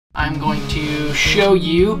I'm going to show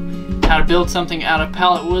you how to build something out of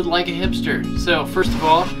pallet wood like a hipster. So first of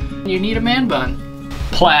all, you need a man bun.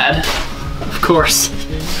 Plaid, of course.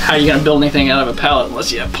 How are you gonna build anything out of a pallet unless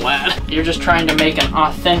you have plaid? You're just trying to make an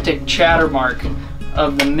authentic chatter mark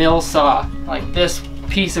of the mill saw. Like this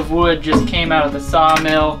piece of wood just came out of the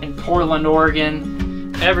sawmill in Portland,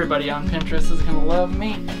 Oregon. Everybody on Pinterest is gonna love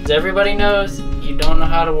me. Everybody knows you don't know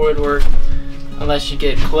how to woodwork unless you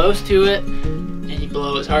get close to it and you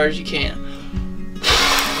blow as hard as you can.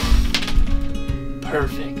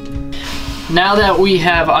 Perfect. Now that we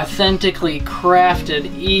have authentically crafted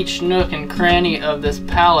each nook and cranny of this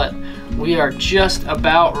pallet, we are just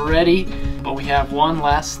about ready, but we have one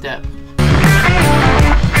last step.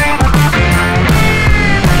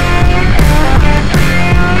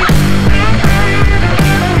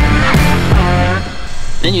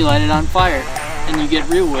 Then you light it on fire, and you get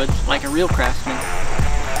real wood like a real craftsman.